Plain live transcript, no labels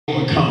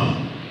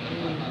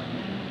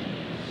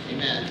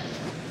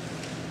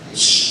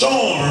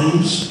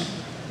Storms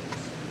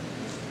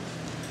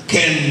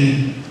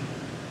can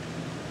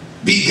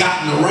be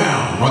gotten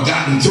around or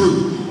gotten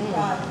through.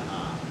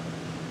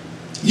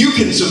 You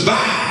can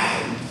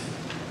survive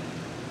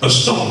a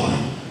storm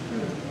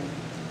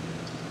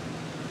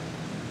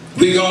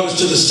regardless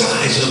to the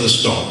size of the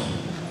storm.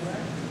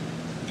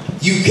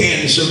 You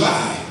can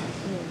survive.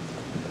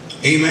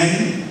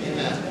 Amen?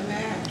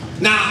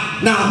 Amen.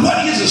 Now,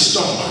 what is a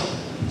storm?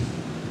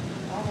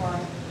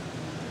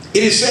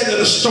 It is said that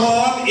a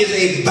storm is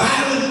a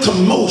violent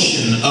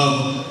commotion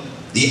of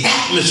the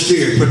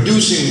atmosphere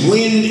producing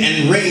wind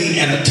and rain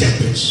and a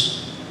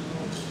tempest.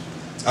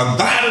 A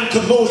violent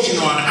commotion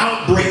or an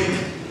outbreak.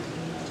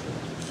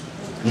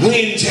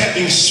 Winds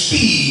having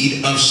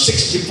speed of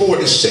 64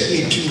 to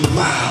 72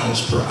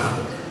 miles per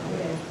hour.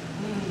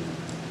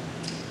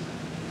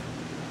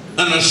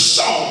 An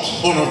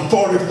assault on a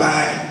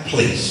fortified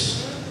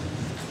place.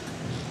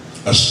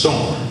 A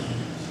storm.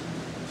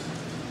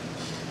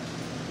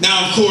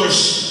 Now, of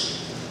course,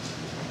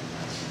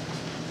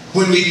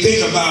 when we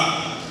think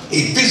about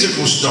a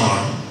physical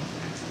storm,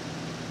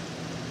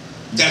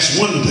 that's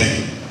one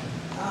thing.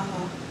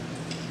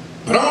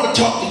 But I want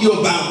to talk to you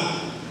about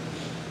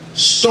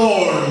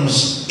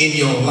storms in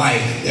your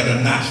life that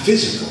are not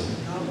physical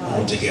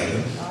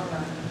altogether,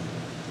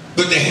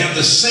 but they have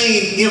the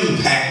same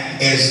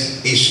impact as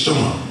a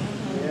storm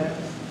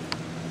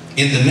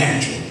in the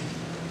natural.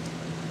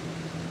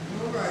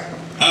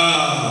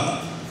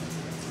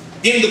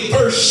 In the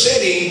first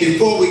setting,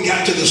 before we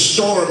got to the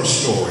storm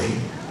story,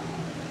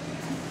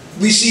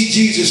 we see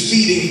Jesus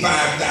feeding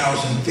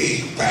 5,000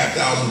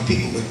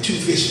 people with 2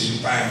 fishes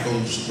and 5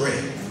 loaves of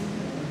bread.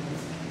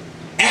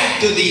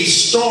 After the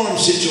storm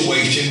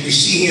situation, we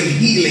see him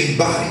healing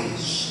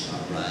bodies.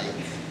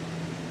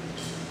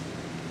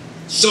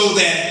 So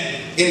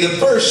that in the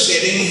first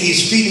setting,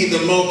 he's feeding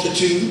the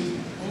multitude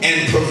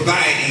and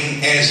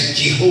providing as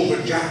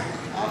Jehovah Jireh.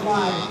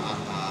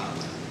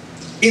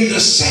 In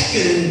the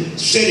second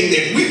setting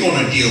that we're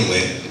going to deal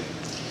with,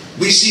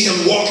 we see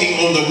him walking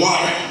on the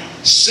water,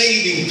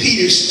 saving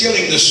Peter,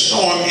 stilling the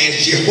storm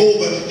as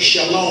Jehovah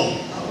Shalom.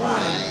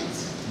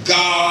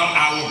 God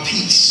our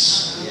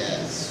peace.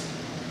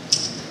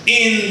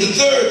 In the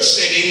third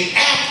setting,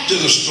 after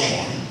the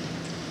storm,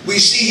 we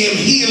see him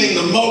healing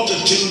the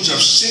multitudes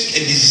of sick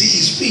and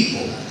diseased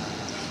people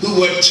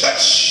who had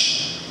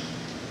touched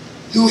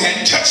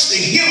the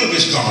hem of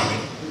his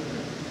garment.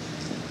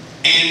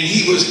 And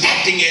he was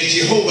acting as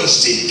Jehovah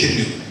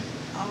Sidkenu,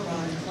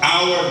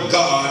 our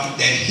God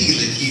that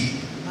healeth you.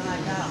 My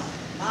God.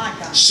 My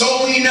God.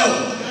 So we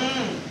know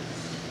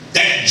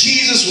that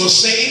Jesus will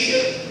save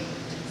you.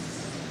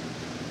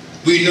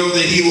 We know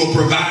that he will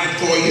provide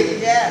for you.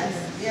 Yes,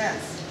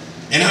 yes.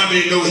 And how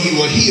many know he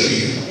will heal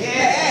you?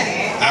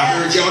 Yes. I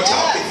heard y'all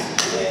talking.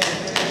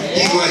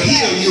 He will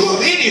heal you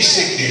of any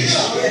sickness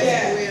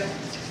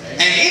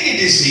and any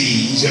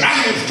disease. And I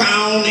have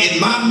found in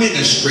my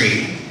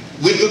ministry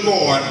with the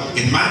Lord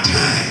in my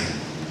time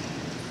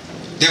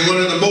that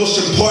one of the most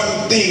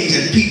important things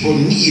that people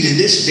need in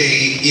this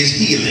day is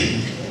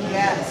healing.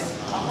 Yes.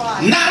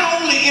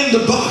 Not only in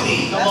the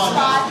body,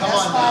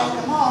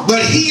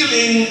 but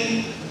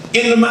healing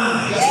in the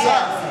mind.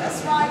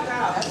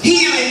 Yes.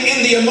 Healing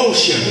in the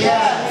emotion.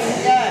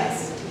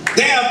 Yes.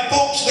 There are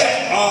folks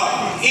that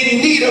are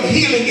in need of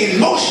healing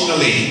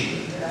emotionally.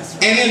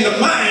 And in the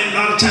mind, a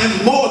lot of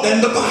times more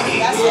than the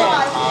body.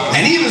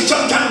 And even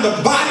sometimes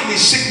the bodily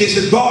sickness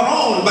is brought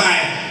on by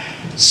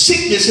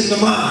sickness in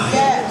the mind.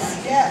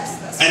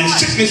 And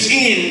sickness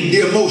in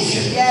the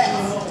emotion.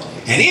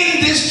 And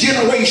in this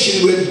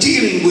generation, we're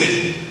dealing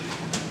with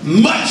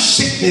much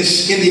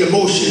sickness in the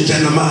emotions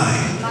and the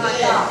mind.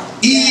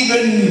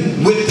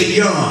 Even with the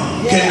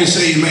young. Can we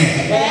say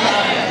amen?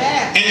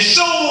 And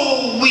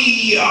so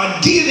we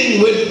are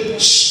dealing with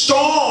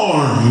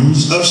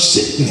storms of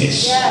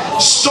sickness,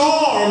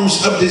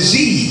 storms of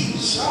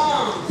disease,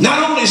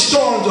 not only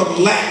storms of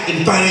lack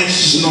and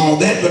finances and all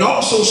that, but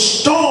also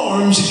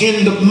storms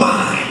in the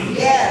mind.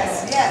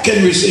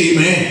 Can we say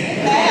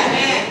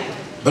amen?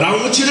 But I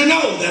want you to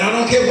know that I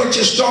don't care what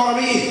your storm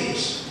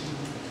is.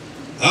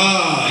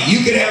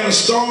 You can have a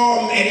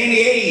storm at any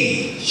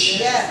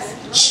age.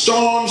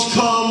 Storms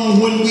come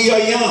when we are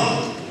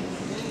young.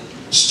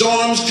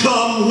 Storms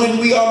come when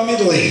we are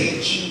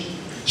middle-aged.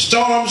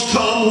 Storms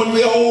come when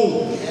we are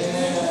old.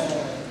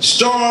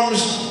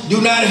 Storms do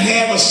not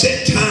have a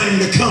set time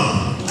to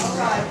come.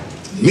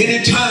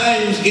 Many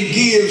times it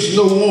gives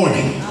no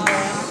warning.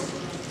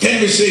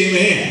 Can we say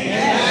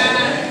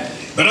amen?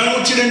 But I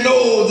want you to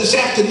know this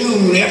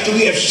afternoon, after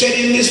we have sat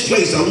in this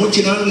place, I want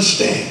you to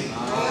understand,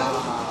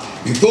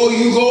 before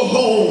you go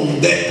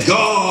home, that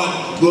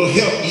God will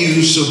help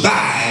you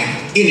survive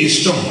any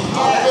storm.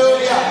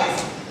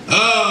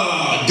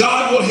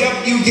 God will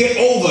help you get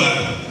over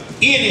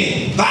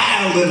any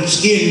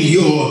violence in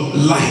your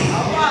life.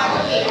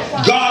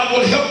 God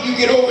will help you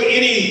get over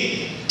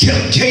any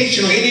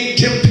temptation or any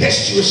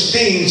tempestuous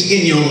things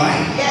in your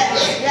life.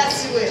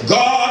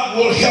 God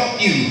will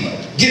help you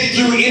get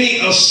through any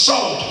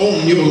assault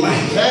on your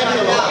life.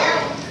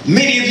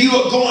 Many of you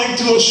are going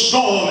through a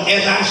storm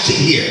as I sit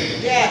here.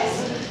 Yes.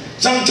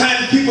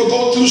 Sometimes people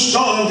go through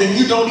storms and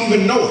you don't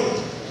even know it.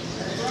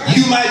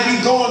 You might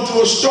be going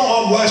through a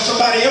storm while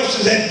somebody else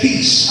is at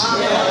peace.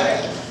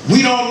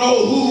 We don't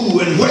know who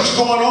and what's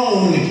going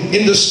on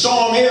in the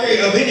storm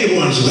area of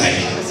anyone's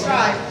life. That's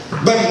right.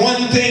 But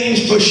one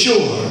thing's for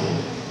sure.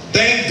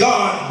 Thank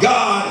God,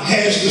 God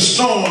has the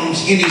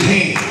storms in his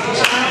hands.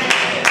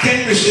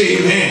 Can we say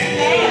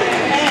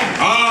amen?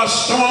 Our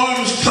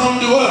storms come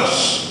to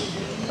us.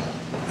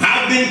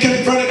 I've been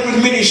confronted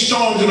with many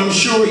storms, and I'm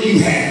sure you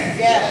have.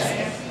 Yes.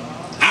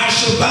 I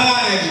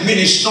survived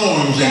many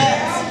storms,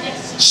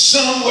 and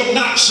some were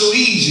not so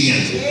easy.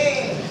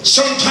 And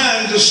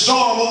sometimes the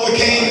storm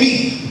overcame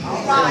me.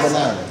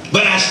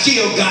 But I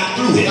still got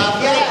through it.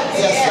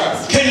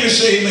 Yes. Can you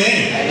say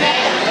amen?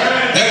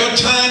 Amen. There were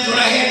times when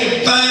I had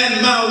to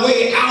find my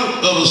way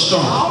out of a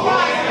storm.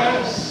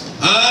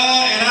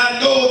 And I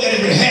know that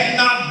if it had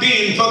not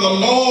been for the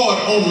Lord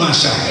on my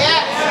side,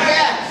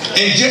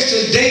 and just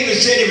as David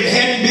said, if it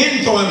hadn't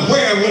been for him,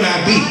 where would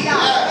I be?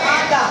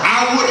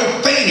 I would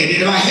have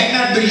fainted if I had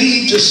not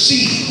believed to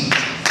see,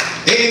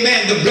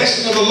 amen, the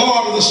blessing of the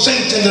Lord of the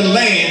saints in the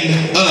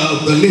land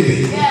of the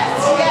living.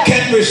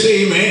 Can we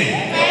say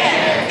amen?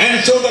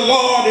 And so the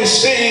Lord is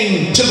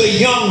saying to the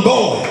young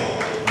boy,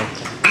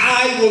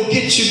 I will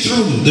get you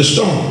through the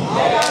storm.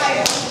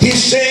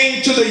 He's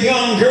saying to the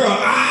young girl,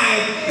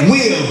 I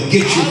will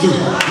get you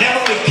through. Not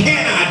only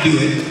can I do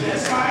it,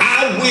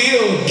 I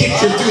will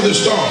get you through the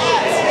storm.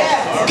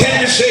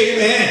 Can you say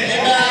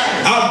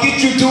amen? I'll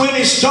get you through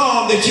any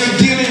storm that you're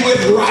dealing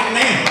with right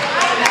now.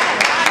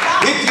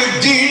 If you're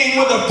dealing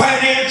with a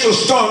financial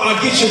storm,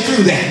 I'll get you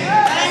through that.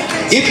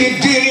 If you're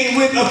dealing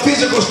with a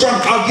physical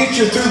storm, I'll get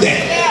you through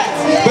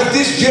that. But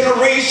this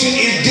generation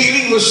is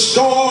dealing with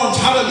storms,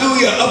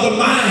 hallelujah, of the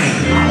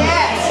mind.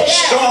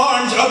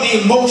 Storms of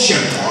the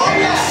emotion.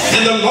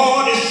 And the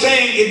Lord is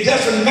saying it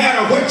doesn't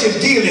matter what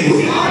you're dealing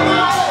with.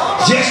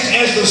 Just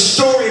as the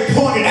story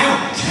pointed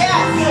out,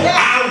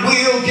 I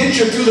will get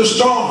you through the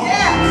storm.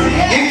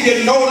 If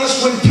you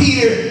notice when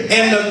Peter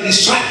and the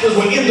disciples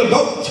were in the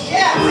boat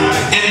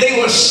and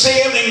they were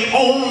sailing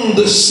on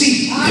the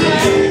sea,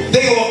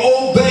 they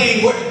were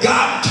obeying what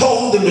God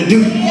told them to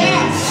do.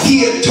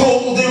 He had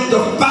told them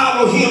to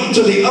follow him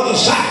to the other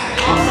side.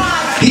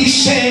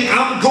 He's saying,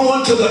 I'm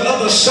going to the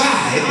other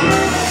side,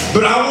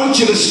 but I want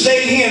you to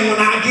stay here, and when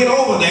I get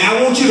over there,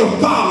 I want you to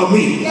follow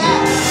me.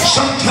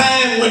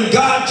 Sometimes when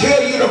God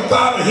tells you to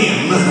follow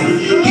him,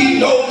 he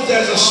knows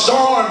there's a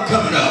storm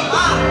coming up,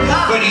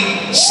 but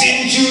he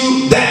sends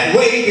you that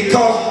way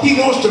because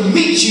he wants to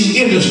meet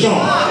you in the storm.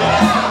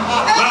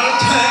 A lot of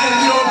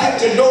times you don't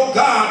get to know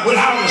God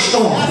without a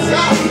storm.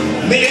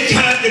 Many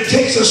times it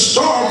takes a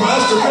storm for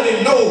us to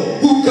really know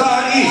who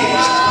God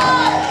is.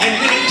 And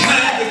many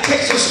times it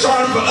takes a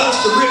storm for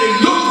us to really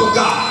look for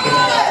God.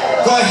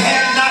 For it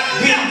had not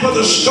been for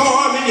the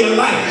storm in your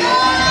life,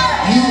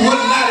 you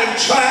would not have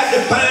tried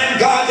to find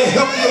God to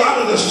help you out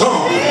of the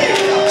storm.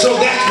 So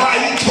that's why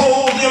he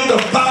told them to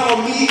follow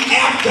me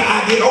after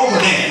I get over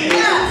there.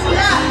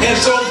 And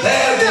so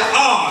there they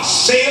are,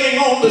 sailing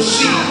on the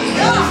sea.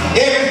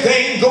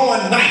 Everything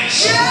going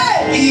nice.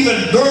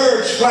 Even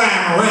birds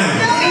flying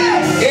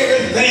around.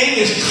 Everything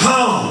is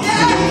calm.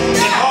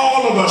 And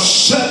all of a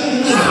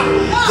sudden,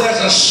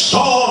 there's a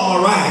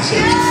storm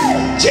arising.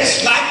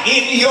 Just like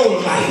in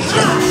your life.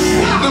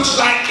 It looks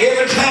like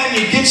every time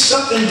you get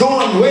something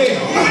going well,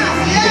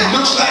 it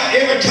looks like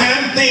every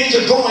time things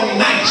are going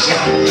nice,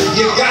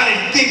 you got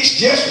it fixed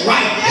just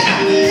right.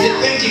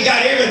 You think you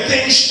got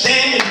everything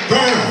standing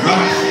firm.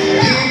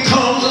 Here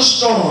comes a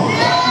storm.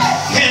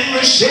 Can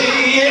we say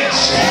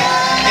yes?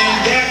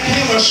 And there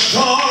came a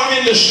storm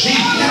in the sea.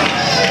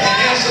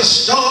 And as the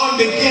storm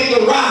began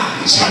to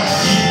rise,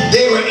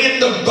 they were in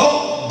the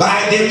boat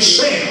by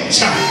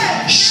themselves,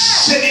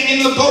 sitting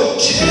in the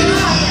boat.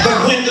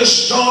 But when the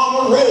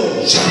storm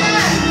arose,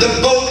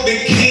 the boat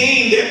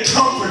became their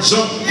comfort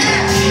zone.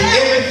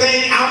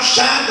 Everything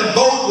outside the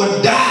boat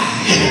would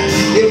die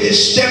if it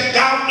stepped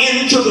out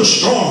into the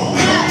storm.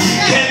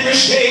 Can we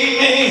say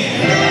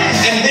amen?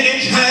 And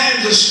many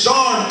times the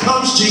storm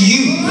comes to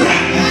you.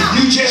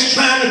 You just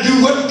trying to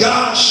do what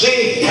God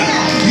said.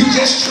 You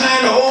just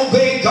trying to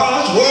obey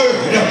God's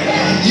word.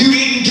 You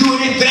didn't do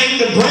anything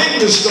to bring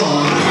the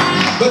storm,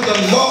 but the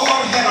Lord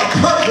had a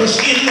purpose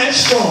in that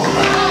storm.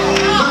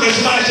 Look at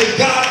somebody and say,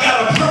 God got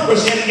a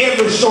purpose in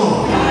every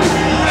storm.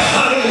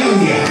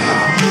 Hallelujah.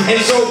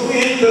 And so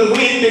when the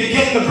wind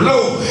began to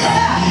blow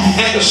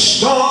and the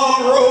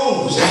storm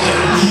rose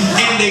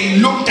and they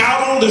looked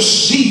out on the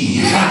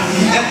sea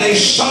and they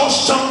saw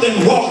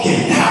something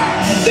walking,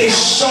 they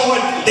saw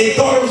it, they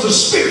thought it was a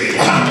spirit.